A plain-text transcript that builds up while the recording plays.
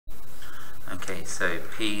Okay, so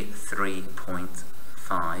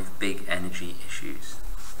P3.5, big energy issues.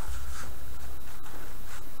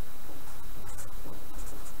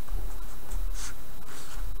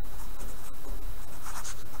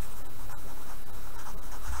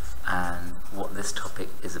 And what this topic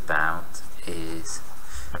is about is,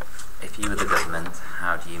 if you were the government,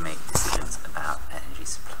 how do you make decisions about energy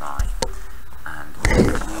supply? And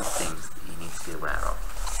a few things that you need to be aware of.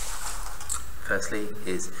 Firstly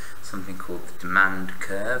is something called the demand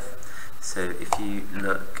curve. So if you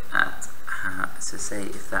look at how, so say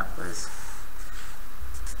if that was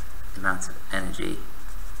the amount of energy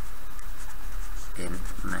in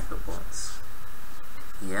megawatts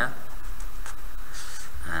here,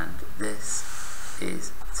 and this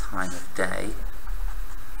is time of day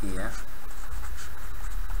here,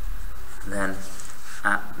 then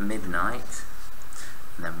at midnight,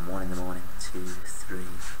 and then 1 in the morning, 2, 3,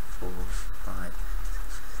 4, 5,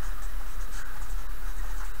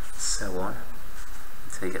 so on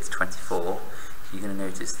until you get to 24, you're going to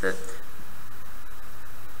notice that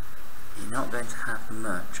you're not going to have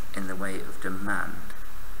much in the way of demand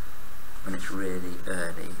when it's really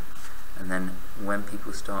early, and then when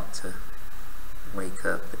people start to wake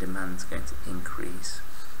up, the demand's going to increase.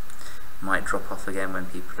 Might drop off again when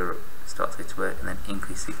people start to go to work, and then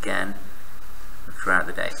increase again throughout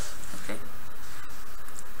the day. Okay.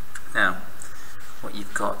 Now, what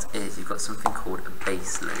you've got is you've got something called a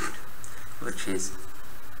base load, which is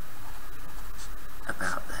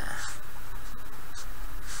about there,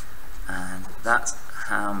 and that's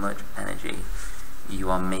how much energy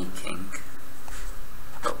you are making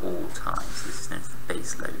at all times. This is known as the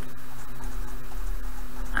base load.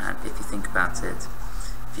 And if you think about it,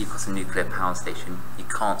 if you've got a nuclear power station, you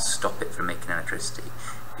can't stop it from making electricity.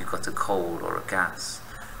 If you've got a coal or a gas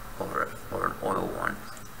or an oil one,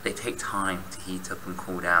 they take time to heat up and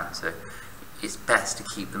cool down, so it's best to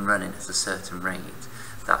keep them running at a certain rate.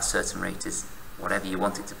 That certain rate is whatever you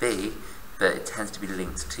want it to be, but it tends to be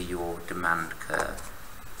linked to your demand curve.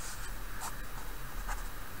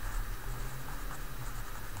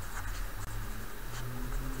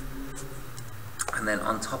 And then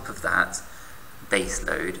on top of that base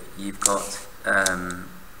load, you've got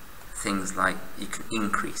things like you can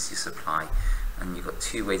increase your supply, and you've got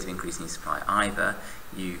two ways of increasing your supply. Either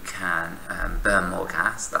you can burn more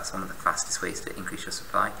gas, that's one of the fastest ways to increase your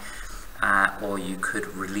supply, or you could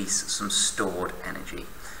release some stored energy.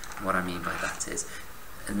 And what I mean by that is,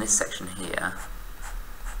 in this section here,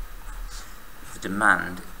 the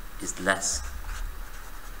demand is less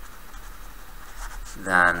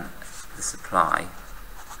than the supply,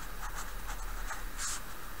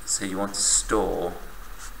 so you want to store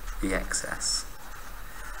the excess,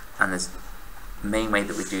 and the main way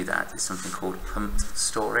that we do that is something called pumped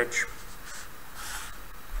storage.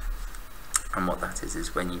 And what that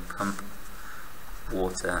is when you pump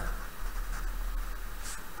water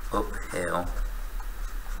uphill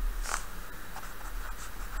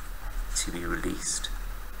to be released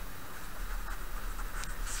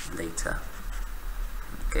later.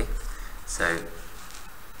 Okay, so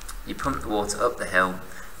you pump the water up the hill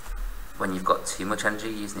when you've got too much energy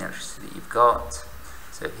using the electricity that you've got.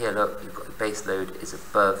 So here, look, you've got the base load is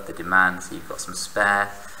above the demand, so you've got some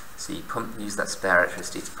spare. So you use that spare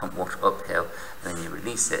electricity to pump water uphill, and then you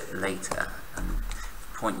release it later. And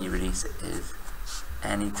the point you release it is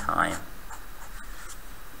any time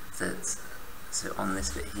that, so on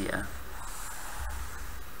this bit here,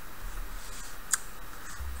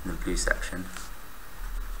 in the blue section,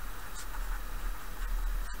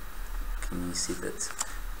 can you see that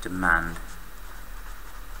demand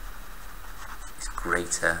is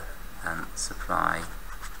greater than supply?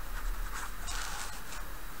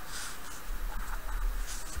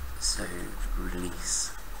 So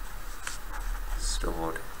release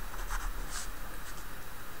stored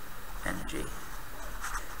energy.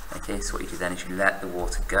 Okay, so what you do then is you let the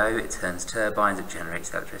water go, it turns turbines, it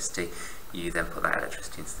generates electricity, you then put that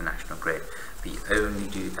electricity into the national grid. But you only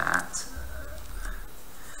do that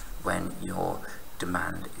when your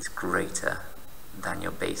demand is greater than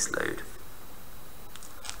your base load.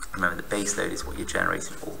 Remember, the base load is what you're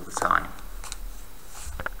generating all the time.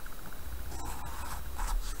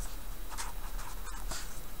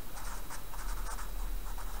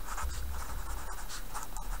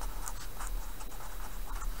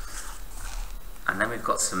 And then we've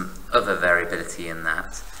got some other variability in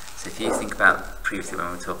that. So if you think about previously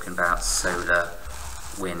when we were talking about solar,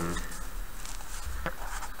 wind,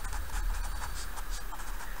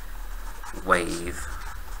 wave,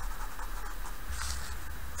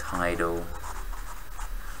 tidal,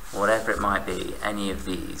 whatever it might be, any of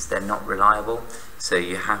these, they're not reliable, so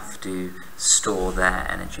you have to store their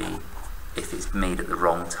energy if it's made at the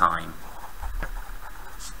wrong time.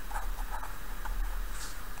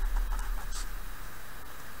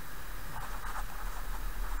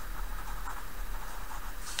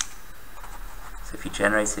 So if you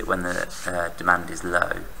generate it when the demand is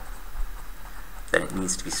low, then it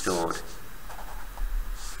needs to be stored.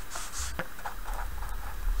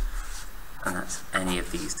 And that's any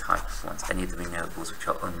of these type of ones, any of the renewables which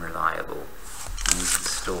are unreliable. You need to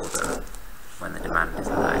store them when the demand is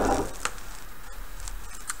low.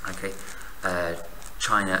 Okay,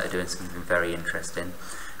 China are doing something very interesting.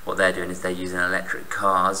 What they're doing is they're using electric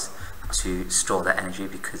cars to store their energy,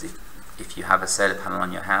 because if you have a solar panel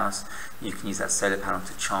on your house, you can use that solar panel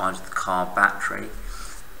to charge the car battery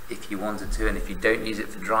if you wanted to, and if you don't use it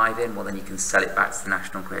for driving, well then you can sell it back to the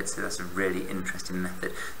national grid. So that's a really interesting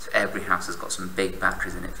method. So every house has got some big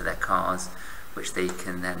batteries in it for their cars, which they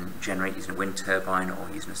can then generate using a wind turbine or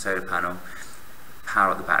using a solar panel,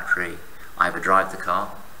 power up the battery, either drive the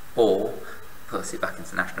car or put it back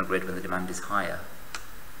into the national grid when the demand is higher.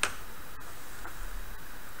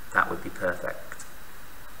 That would be perfect.